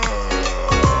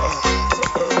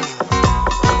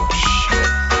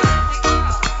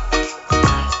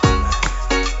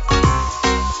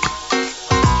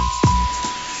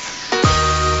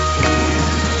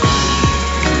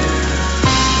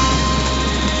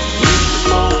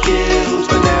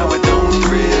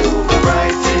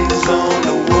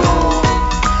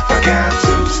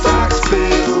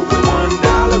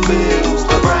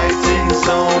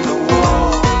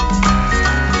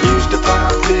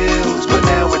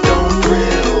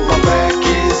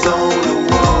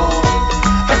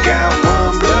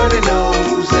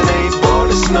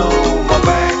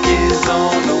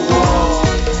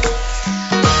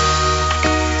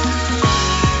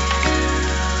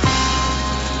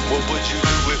What would you do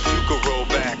if you could roll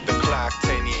back the clock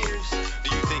 10 years?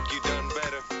 Do you think you done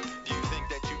better? Do you think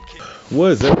that you can?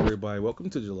 What is up, everybody?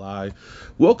 Welcome to July.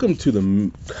 Welcome to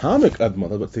the comic of the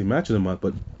month. I was about to say match of the month,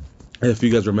 but if you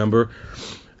guys remember,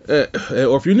 or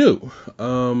if you're new,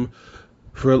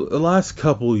 for the last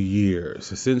couple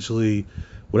years, essentially,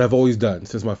 what I've always done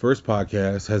since my first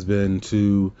podcast has been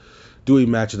to do a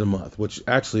match of the month, which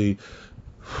actually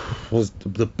was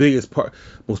the biggest part,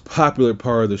 most popular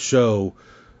part of the show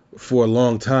for a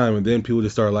long time, and then people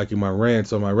just started liking my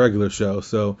rants on my regular show.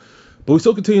 So, but we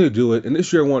still continue to do it, and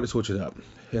this year I wanted to switch it up,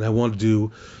 and I wanted to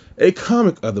do a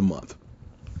comic of the month.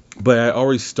 But I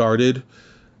already started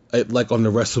like on the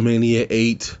WrestleMania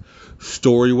 8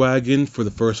 story wagon for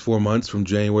the first 4 months from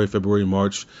January, February,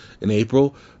 March, and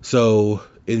April. So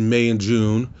in May and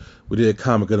June, we did a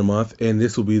comic of the month, and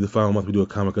this will be the final month we do a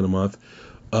comic of the month.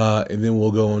 And then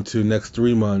we'll go into next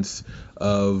 3 months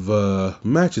of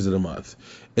matches of the month.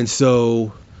 And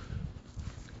so,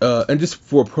 and just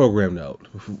for a program note,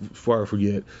 before I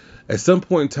forget, at some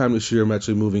point in time this year, I'm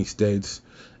actually moving states,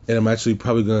 and I'm actually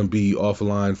probably going to be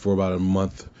offline for about a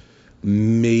month,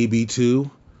 maybe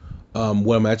two.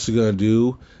 What I'm actually going to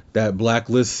do, that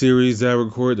Blacklist series that I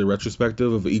recorded, the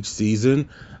retrospective of each season,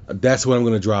 that's when I'm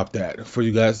going to drop that. For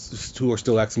you guys who are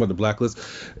still asking about the Blacklist,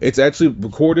 it's actually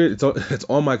recorded. It's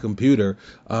on my computer.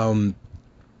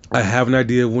 I have an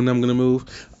idea of when I'm going to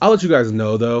move. I'll let you guys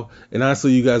know, though. And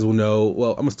honestly, you guys will know.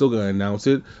 Well, I'm still going to announce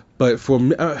it. But for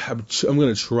me, I'm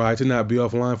going to try to not be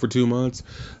offline for 2 months.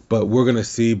 But we're going to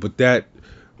see. But that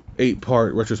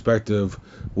 8-part retrospective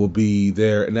will be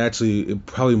there. And actually, it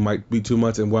probably might be 2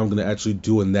 months. And what I'm going to actually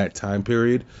do in that time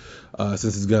period, since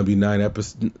it's going to be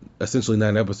essentially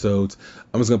 9 episodes,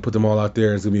 I'm just going to put them all out there.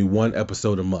 And it's going to be 1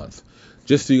 episode a month.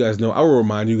 Just so you guys know, I will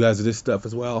remind you guys of this stuff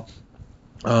as well.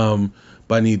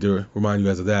 But I need to remind you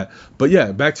guys of that. But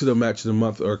yeah, back to the match of the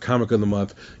month or comic of the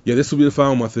month. Yeah, this will be the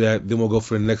final month of that. Then we'll go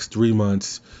for the next 3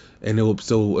 months. And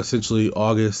so essentially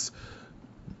August,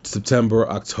 September,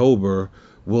 October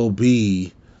will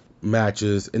be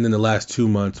matches. And then the last 2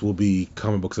 months will be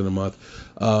comic books of the month.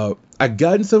 I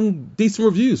gotten some decent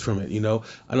reviews from it, you know.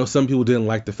 I know some people didn't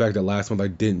like the fact that last month I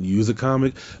didn't use a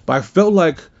comic. But I felt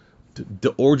like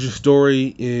the origin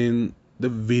story in the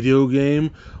video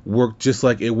game worked just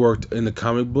like it worked in the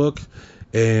comic book,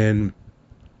 and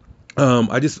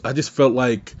I just felt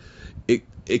like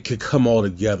it could come all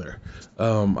together.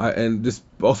 And just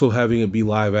also having it be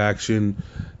live action,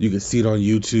 you could see it on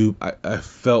YouTube. I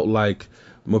felt like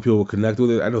more people would connect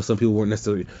with it. I know some people weren't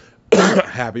necessarily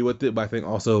happy with it, but I think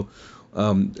also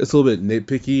it's a little bit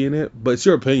nitpicky in it. But it's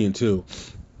your opinion too.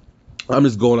 I'm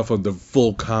just going off of the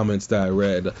full comments that I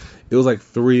read. It was like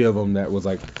 3 of them that was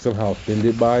like somehow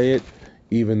offended by it,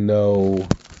 even though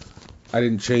I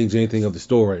didn't change anything of the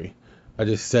story. I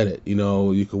just said it. You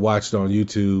know, you could watch it on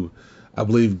YouTube. I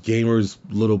believe Gamer's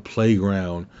Little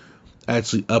Playground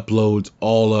actually uploads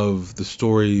all of the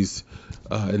stories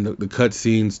and the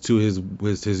cutscenes to his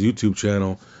YouTube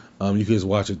channel. You can just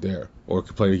watch it there, or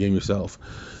play the game yourself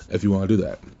if you want to do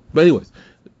that. But anyways,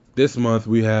 this month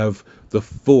we have the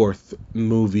 4th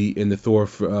movie in the Thor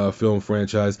film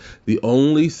franchise. The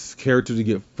only character to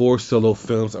get 4 solo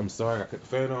films. I'm sorry, I cut the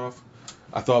fan off.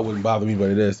 I thought it wouldn't bother me, but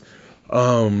it is.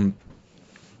 And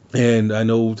I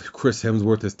know Chris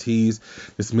Hemsworth has teased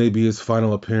this may be his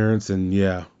final appearance, and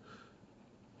yeah,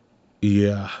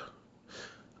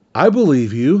 I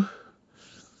believe you.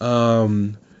 I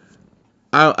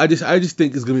just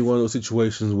think it's gonna be one of those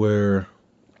situations where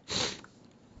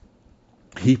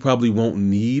he probably won't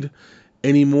need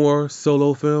any more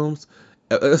solo films.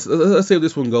 Let's say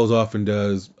this one goes off and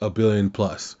does $1 billion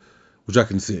plus, which I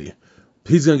can see.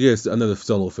 He's gonna get another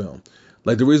solo film.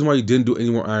 Like, the reason why you didn't do any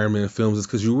more Iron Man films is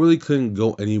because you really couldn't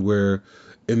go anywhere,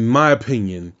 in my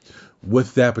opinion,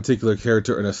 with that particular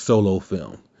character in a solo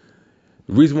film.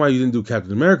 The reason why you didn't do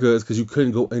Captain America is because you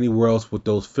couldn't go anywhere else with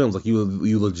those films. Like,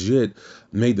 you legit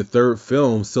made the 3rd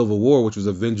film, Civil War, which was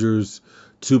Avengers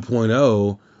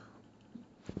 2.0,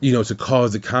 you know, to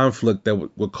cause the conflict that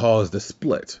would cause the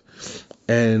split.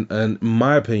 And in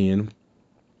my opinion,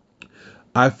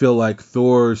 I feel like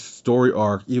Thor's story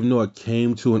arc, even though it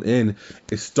came to an end,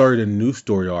 it started a new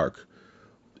story arc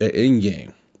at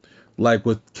Endgame. Like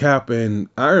with Cap and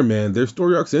Iron Man, their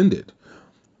story arcs ended.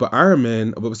 But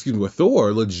with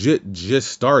Thor, legit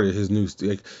just started his new.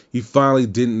 Like, he finally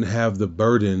didn't have the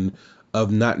burden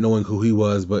of not knowing who he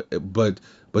was, but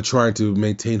trying to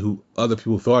maintain who other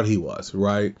people thought he was,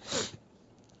 right?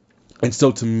 And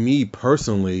so, to me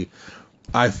personally,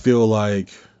 I feel like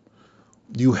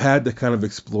you had to kind of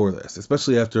explore this,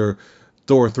 especially after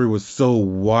Thor 3 was so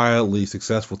wildly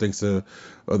successful thanks to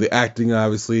the acting,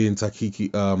 obviously, and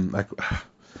Taiki.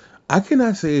 I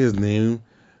cannot say his name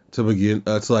to begin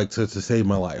to save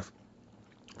my life.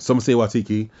 Someone say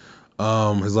Watiki,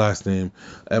 his last name.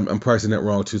 I'm pricing that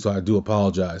wrong too, so I do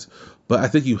apologize. But I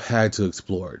think you had to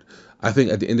explore it. I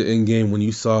think at the end of Endgame, when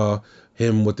you saw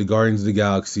him with the Guardians of the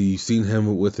Galaxy, you seen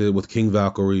him with King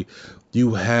Valkyrie,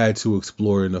 you had to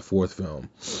explore it in the fourth film.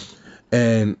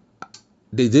 And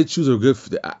they did choose a good.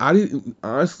 I didn't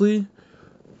honestly.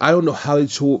 I don't know how they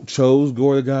chose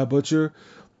Gore the God Butcher,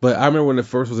 but I remember when it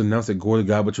first was announced that Gore the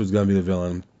God Butcher was gonna be the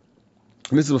villain.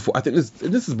 And this is before. I think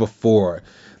this is before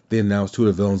they announced who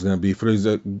the villain's gonna be. For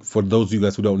those of you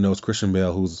guys who don't know, it's Christian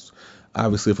Bale, who's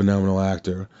obviously a phenomenal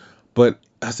actor. But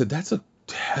I said that's a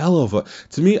hell of a.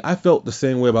 To me, I felt the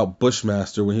same way about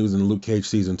Bushmaster when he was in Luke Cage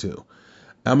season 2.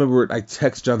 I remember I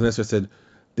texted Jonathan Esther. I said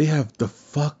they have the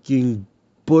fucking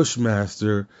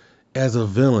Bushmaster as a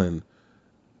villain.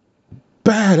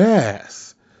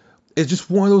 Badass. It's just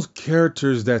one of those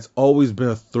characters that's always been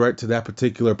a threat to that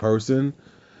particular person,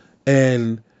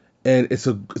 and it's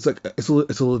a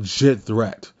legit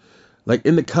threat. Like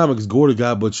in the comics, Gore the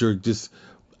God Butcher just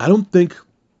I don't think,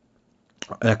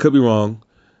 and I could be wrong,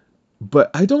 but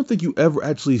I don't think you ever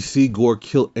actually see Gore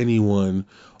kill anyone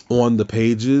on the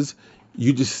pages.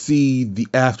 You just see the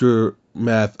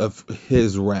aftermath of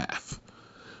his wrath,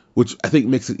 which I think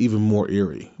makes it even more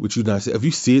eerie. Which you not see. If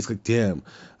you see it, it's like, damn,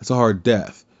 that's a hard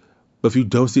death. But if you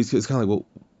don't see it, it's kind of like,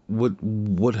 well,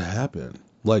 what happened?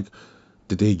 Like,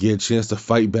 did they get a chance to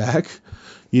fight back?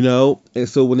 You know? And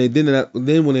so when they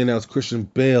announced Christian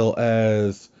Bale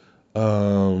as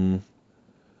the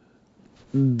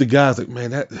guy's like,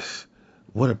 man,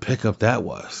 what a pickup that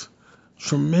was.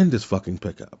 Tremendous fucking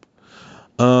pickup.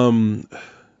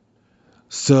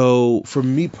 So for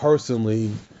me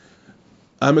personally,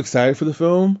 I'm excited for the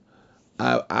film.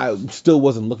 I still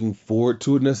wasn't looking forward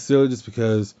to it necessarily, just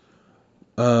because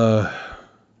the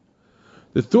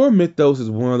Thor mythos is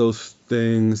one of those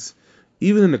things.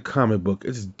 Even in the comic book,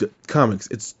 comics,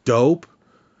 it's dope,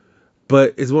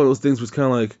 but it's one of those things where it's kind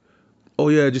of like, oh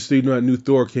yeah, just so you know, that new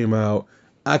Thor came out.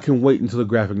 I can wait until the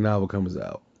graphic novel comes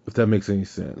out, if that makes any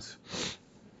sense.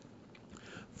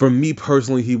 For me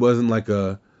personally, he wasn't like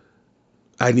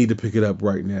I need to pick it up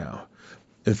right now.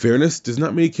 In fairness, there's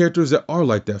not many characters that are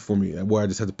like that for me, where I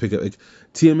just have to pick up. Like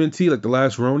TMNT, like The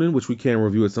Last Ronin, which we can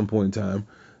review at some point in time,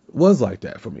 was like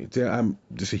that for me. I'm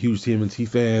just a huge TMNT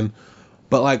fan.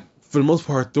 But like, for the most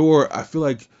part, Thor, I feel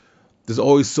like there's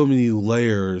always so many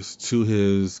layers to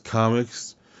his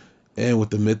comics. And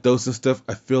with the mythos and stuff,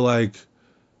 I feel like,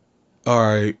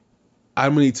 alright,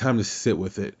 I'm going to need time to sit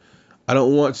with it. I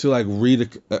don't want to like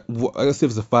read let's say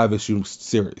if it's a 5-issue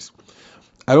series.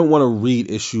 I don't want to read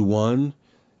issue 1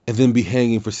 and then be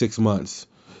hanging for 6 months.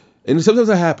 And sometimes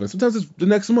that happens. Sometimes it's the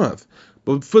next month.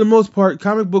 But for the most part,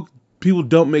 comic book people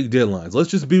don't make deadlines.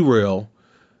 Let's just be real.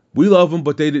 We love them,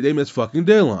 but they miss fucking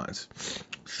deadlines.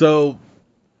 So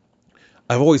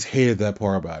I've always hated that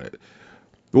part about it.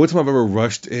 The only time I've ever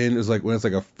rushed in is like when it's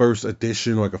like a first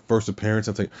edition or like a first appearance.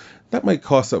 I'm like, that might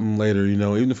cost something later, you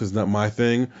know, even if it's not my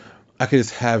thing. I can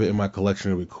just have it in my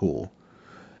collection. It'll be cool.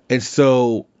 And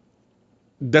so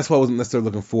that's why I wasn't necessarily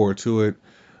looking forward to it.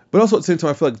 But also at the same time,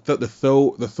 I feel like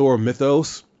the Thor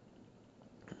mythos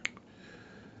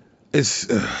is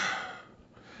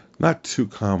not too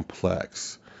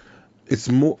complex. It's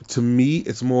more, to me,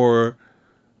 it's more,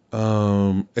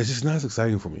 it's just not as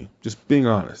exciting for me. Just being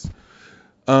honest.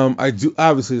 I do,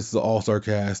 obviously this is an all-star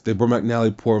cast. They brought back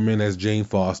Natalie Portman as Jane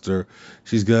Foster.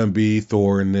 She's going to be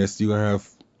Thor in this. You're going to have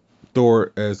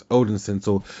Thor as Odinson.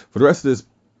 So for the rest of this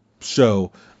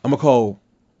show, I'm going to call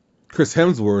Chris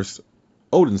Hemsworth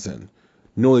Odinson.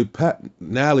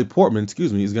 Natalie Portman, is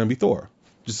going to be Thor.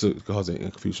 Just to cause any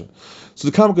confusion. So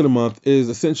the comic of the month is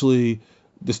essentially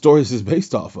the story this is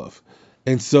based off of.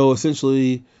 And so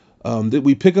essentially,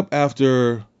 we pick up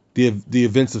after the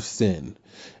events of Sin.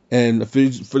 And for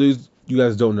those you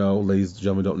guys don't know, ladies and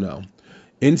gentlemen don't know,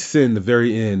 in Sin, the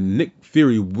very end, Nick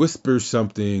Fury whispers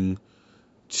something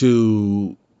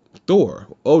to Thor,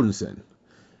 Odinson.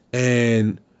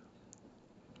 And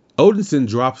Odinson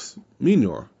drops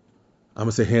Mjolnir. I'm going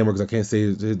to say hammer because I can't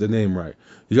say the name right.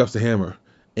 He drops the hammer.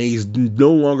 And he's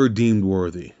no longer deemed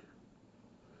worthy.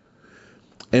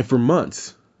 And for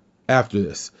months after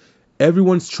this,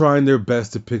 everyone's trying their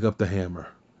best to pick up the hammer.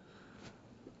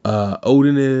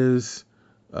 Odin is,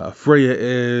 Freya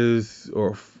is,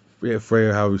 or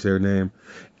Freya, however you say her name.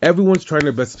 Everyone's trying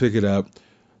their best to pick it up.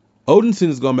 Odinson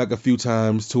has gone back a few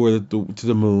times to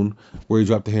the moon where he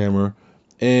dropped the hammer,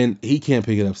 and he can't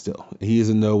pick it up still. He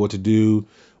doesn't know what to do.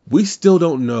 we still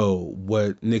don't know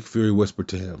what Nick Fury whispered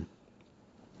to him.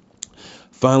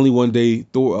 Finally, one day,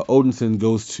 Odinson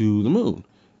goes to the moon.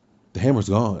 The hammer's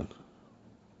gone.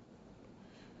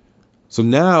 So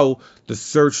now the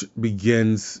search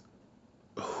begins.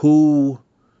 Who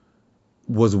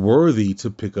was worthy to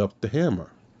pick up the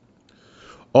hammer?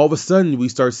 All of a sudden, we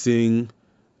start seeing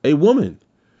a woman,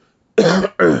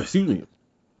 excuse me,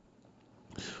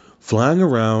 flying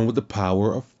around with the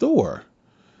power of Thor,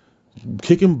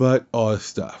 kicking butt, all this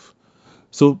stuff.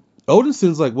 So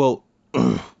Odinson's like, well,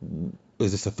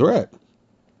 is this a threat?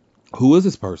 Who is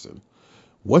this person?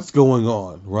 What's going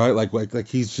on, right? Like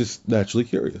he's just naturally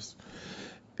curious.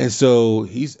 And so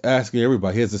he's asking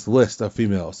everybody. He has this list of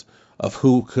females of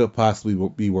who could possibly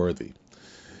be worthy.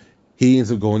 He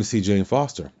ends up going to see Jane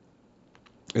Foster.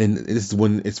 And this is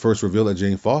when it's first revealed that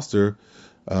Jane Foster,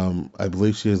 I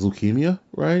believe she has leukemia,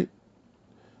 right?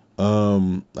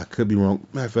 I could be wrong.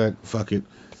 Matter of fact, fuck it.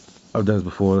 I've done this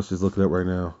before. Let's just look it up right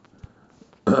now.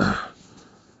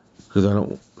 Because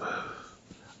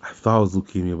I thought it was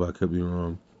leukemia, but I could be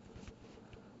wrong.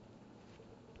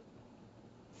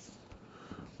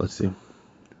 Let's see.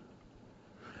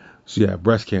 So yeah,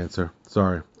 breast cancer.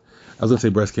 Sorry. I was going to say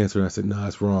breast cancer, and I said, nah,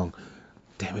 it's wrong.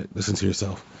 Damn it. Listen to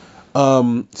yourself.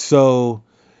 So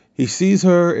he sees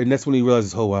her, and that's when he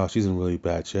realizes, oh, wow, she's in really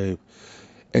bad shape.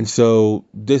 And so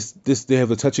they have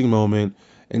a touching moment,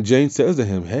 and Jane says to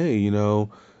him, hey,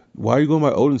 why are you going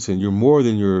by Odinson? You're more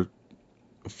than your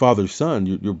father's son.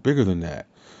 You're bigger than that.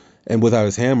 And without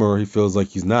his hammer, he feels like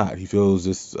he's not. He feels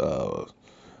just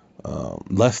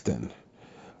less than.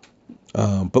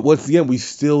 But once again, we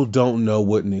still don't know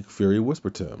what Nick Fury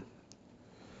whispered to him.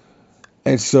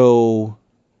 And so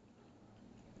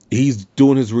he's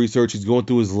doing his research. He's going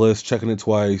through his list, checking it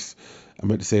twice. I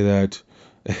meant to say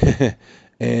that.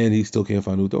 And he still can't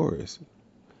find who Thor is.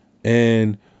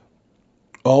 And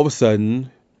all of a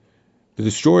sudden, the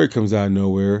Destroyer comes out of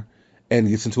nowhere and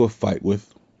gets into a fight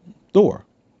with Thor.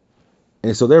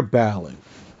 And so they're battling.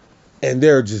 And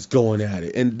they're just going at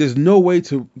it. And there's no way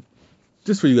to...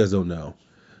 Just for you guys don't know,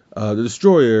 the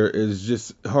Destroyer is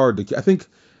just hard to... I think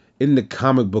in the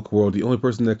comic book world, the only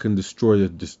person that can destroy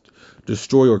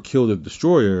or kill the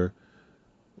Destroyer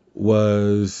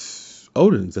was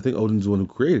Odin's. I think Odin's the one who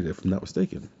created it, if I'm not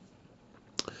mistaken.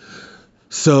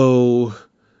 So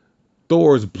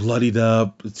Thor's bloodied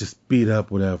up, just beat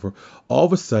up, whatever. All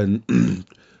of a sudden,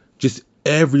 just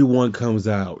everyone comes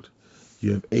out.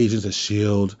 You have Agents of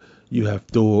S.H.I.E.L.D., you have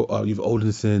Thor, you have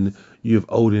Odinson, you have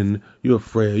Odin, you have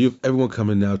Freya, you have everyone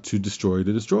coming now to destroy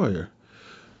the Destroyer.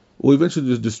 Well, eventually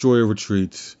the Destroyer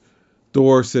retreats.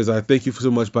 Thor says, I thank you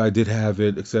so much, but I did have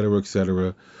it, etc.,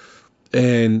 etc.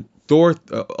 And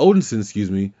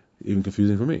Odinson, even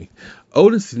confusing for me.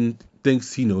 Odinson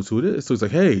thinks he knows who it is. So he's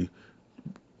like, hey,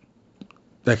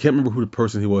 I can't remember who the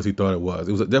person he thought it was.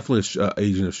 It was definitely an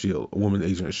agent of S.H.I.E.L.D., a woman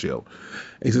agent of S.H.I.E.L.D.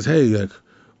 And he says, hey, like,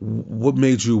 what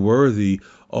made you worthy?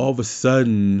 All of a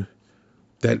sudden,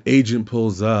 that agent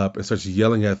pulls up and starts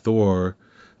yelling at Thor,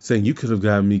 saying, you could have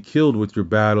gotten me killed with your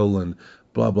battle and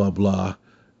blah, blah, blah.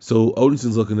 So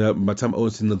Odinson's looking up, and by the time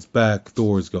Odinson looks back,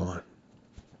 Thor is gone.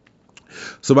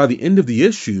 So by the end of the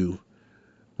issue,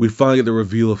 we finally get the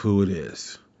reveal of who it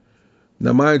is.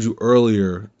 Now, mind you,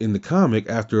 earlier in the comic,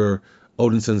 after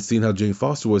Odinson seen how Jane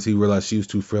Foster was, he realized she was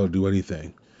too frail to do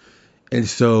anything. And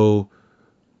so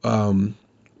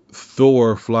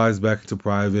Thor flies back into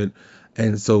private,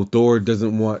 and so Thor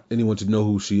doesn't want anyone to know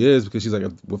who she is, because she's like,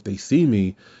 if they see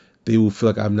me, they will feel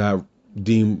like I'm not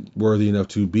deemed worthy enough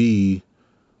to be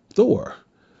Thor.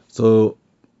 So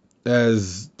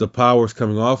as the power's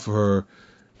coming off of her,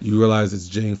 you realize it's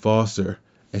Jane Foster,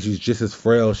 and she's just as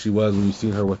frail as she was when you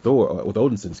seen her with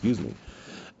Odinson,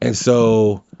 And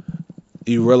so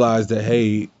you realize that,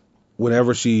 hey,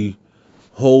 whenever she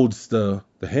holds the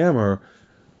hammer,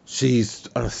 she's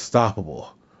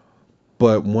unstoppable.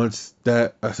 But once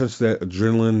that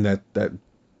adrenaline, that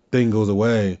thing goes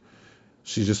away,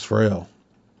 she's just frail.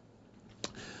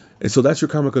 And so that's your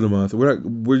comic of the month.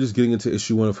 We're just getting into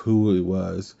issue 1 of who it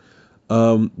was.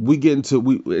 We get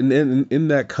into in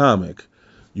that comic,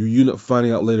 you end up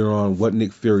finding out later on what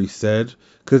Nick Fury said,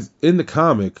 because in the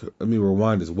comic, let me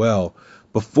rewind as well.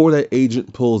 Before that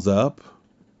agent pulls up,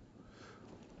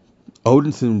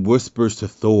 Odinson whispers to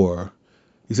Thor.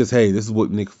 He says, hey, this is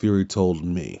what Nick Fury told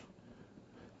me.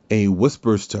 And he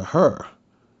whispers to her,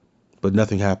 but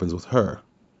nothing happens with her.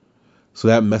 So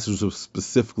that message was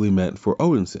specifically meant for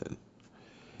Odinson.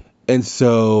 And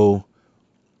so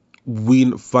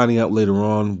we finding out later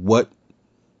on what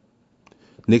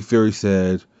Nick Fury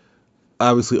said.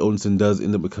 Obviously, Odinson does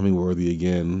end up becoming worthy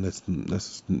again. That's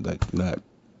like not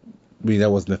I mean,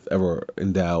 that wasn't ever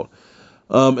in doubt.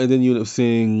 And then you end up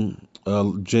seeing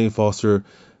Jane Foster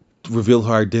reveal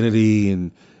her identity,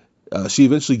 and she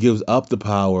eventually gives up the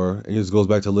power and just goes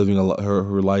back to living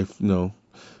her life,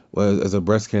 as a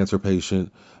breast cancer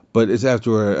patient. But it's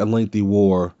after a lengthy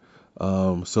war,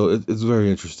 so it's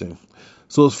very interesting.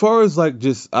 So as far as like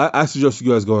just, I suggest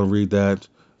you guys go and read that.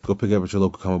 Go pick it up at your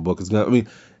local comic book. It's gonna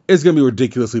be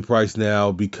ridiculously priced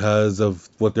now because of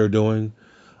what they're doing.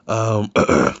 Um,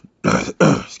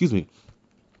 excuse me.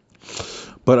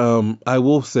 But I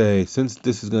will say, since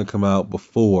this is gonna come out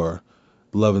before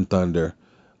Love and Thunder,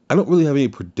 I don't really have any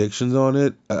predictions on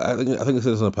it. I think I said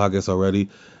this on the podcast already.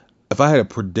 If I had a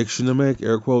prediction to make,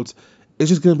 air quotes, it's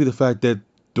just gonna be the fact that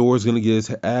Thor's gonna get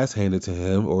his ass handed to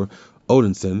him, or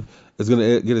Odinson is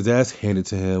gonna get his ass handed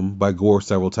to him by Gore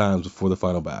several times before the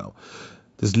final battle.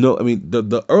 There's no, I mean,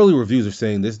 the early reviews are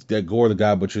saying that Gore the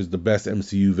God Butcher is the best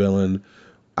MCU villain.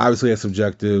 Obviously, that's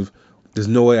subjective. There's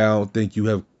no way I don't think you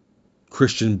have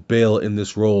Christian Bale in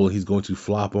this role. He's going to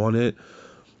flop on it.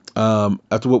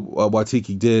 After what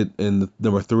Waititi did in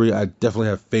number 3, I definitely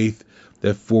have faith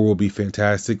that 4 will be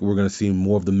fantastic. We're going to see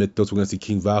more of the mythos. We're going to see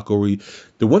King Valkyrie.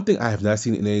 The one thing I have not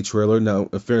seen in any trailer, now,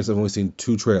 in fairness, I've only seen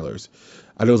 2 trailers.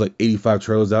 I know there's like 85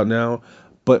 trailers out now,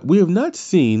 but we have not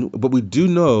seen, but we do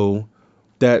know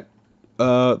that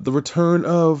the return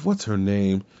of, what's her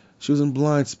name? She was in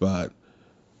Blind Spot,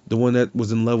 the one that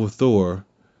was in love with Thor.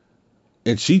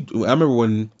 And I remember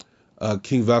when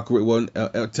King Valkyrie, when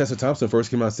Tessa Thompson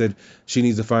first came out and said she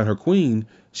needs to find her queen,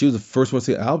 she was the first one to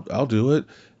say, I'll do it.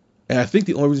 And I think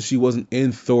the only reason she wasn't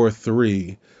in Thor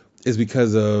 3 is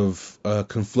because of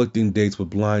conflicting dates with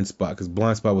Blind Spot, because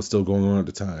Blind Spot was still going on at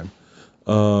the time.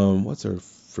 What's her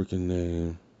freaking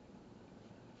name?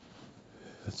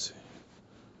 Let's see.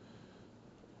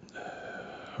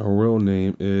 Her real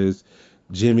name is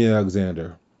Jamie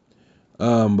Alexander.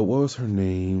 But what was her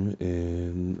name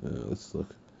in, let's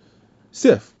look.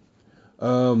 Sif.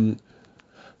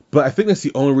 But I think that's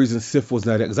the only reason Sif was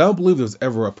not in, because I don't believe there was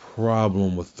ever a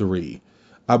problem with 3.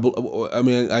 I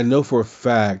mean, I know for a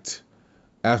fact,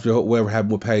 after whatever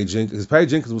happened with Patty Jenkins, because Patty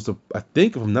Jenkins was, I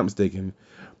think, if I'm not mistaken,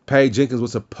 Patty Jenkins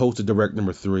was supposed to direct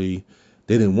number 3.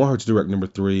 They didn't want her to direct number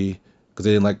 3, because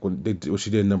they didn't like what she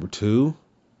did in number 2,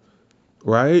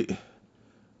 right?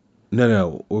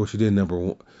 No, or she did in number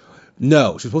 1.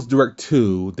 No, she was supposed to direct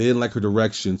 2. They didn't like her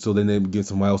direction, so then they get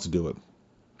somebody else to do it.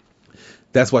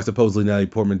 That's why supposedly Natalie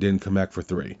Portman didn't come back for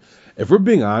 3. If we're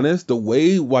being honest, the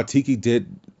way Waititi did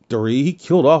 3, he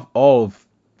killed off all of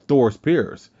Thor's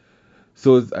peers.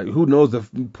 So who knows if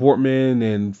Portman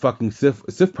and fucking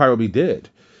Sif probably did.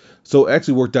 So it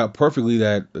actually worked out perfectly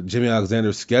that Jimmy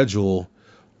Alexander's schedule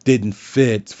didn't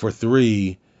fit for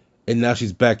 3, and now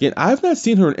she's back in. I've not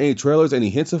seen her in any trailers, any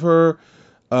hints of her.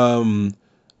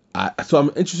 So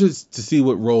I'm interested to see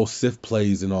what role Sif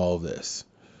plays in all of this.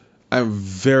 I'm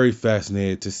very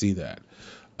fascinated to see that.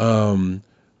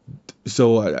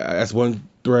 So that's one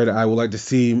thread I would like to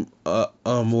see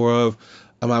more of.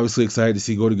 I'm obviously excited to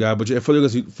see Gordy God Butcher. And for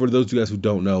those of you guys who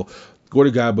don't know,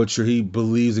 Gordy God Butcher, he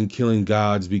believes in killing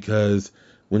gods because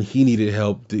when he needed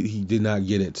help, he did not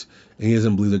get it. And he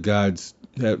doesn't believe that gods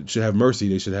should have mercy.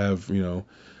 They should have,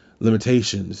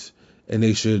 limitations. And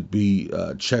they should be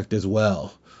checked as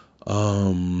well.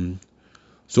 So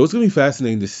it's going to be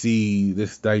fascinating to see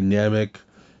this dynamic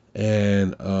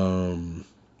and how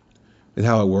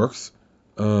it works.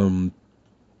 Obviously,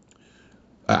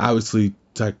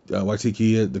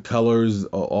 Waititi, the colors,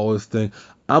 all this thing.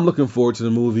 I'm looking forward to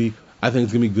the movie. I think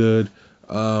it's going to be good.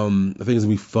 I think it's going to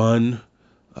be fun.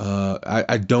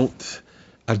 I don't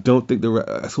think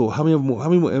so how many more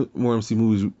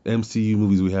MCU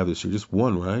movies we have this year? Just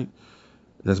one, right?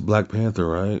 That's Black Panther,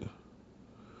 right?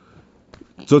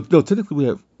 So no,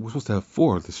 technically we're supposed to have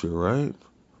 4 this year, right?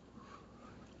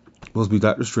 Supposed to be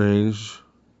Doctor Strange,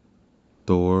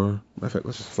 Thor. Matter of fact,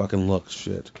 let's just fucking look.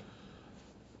 Shit.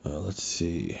 Let's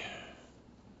see.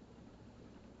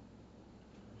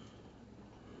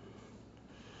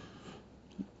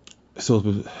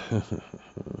 So,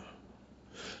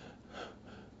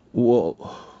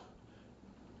 well,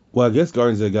 I guess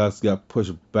Guardians of the Galaxy got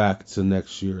pushed back to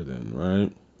next year then,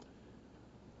 right?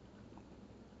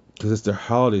 Because it's their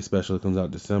holiday special that comes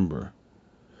out December.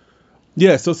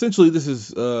 Yeah, so essentially this is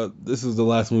the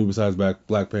last movie besides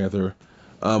Black Panther.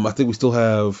 I think we still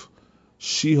have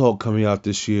She-Hulk coming out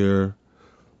this year,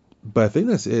 but I think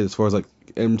that's it as far as like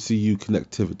MCU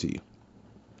connectivity.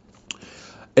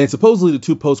 And supposedly the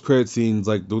 2 post-credit scenes,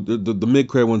 like the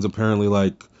mid-credit one's apparently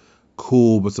like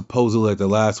cool, but supposedly like the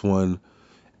last one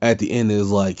at the end is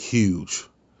like huge.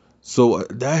 So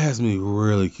that has me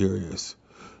really curious.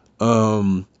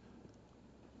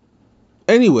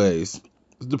 Anyways,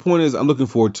 the point is, I'm looking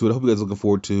forward to it. I hope you guys are looking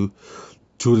forward to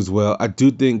it as well. I do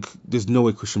think there's no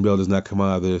way Christian Bale does not come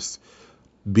out of this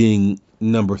being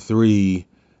number 3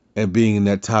 and being in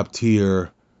that top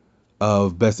tier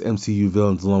of best MCU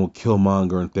villains along with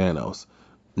Killmonger and Thanos.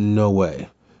 No way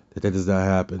that does not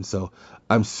happen. So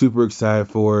I'm super excited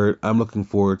for it. I'm looking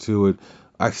forward to it.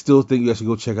 I still think you guys should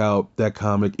go check out that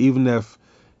comic, even if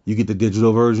you get the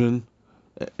digital version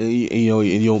and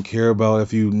you don't care about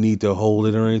if you need to hold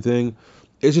it or anything.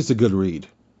 It's just a good read.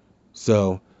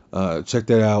 So check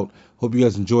that out. Hope you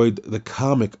guys enjoyed the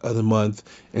comic of the month.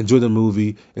 Enjoy the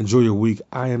movie. Enjoy your week.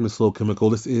 I am the Slow Chemical.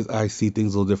 This is I See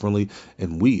Things a Little Differently,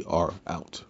 and we are out.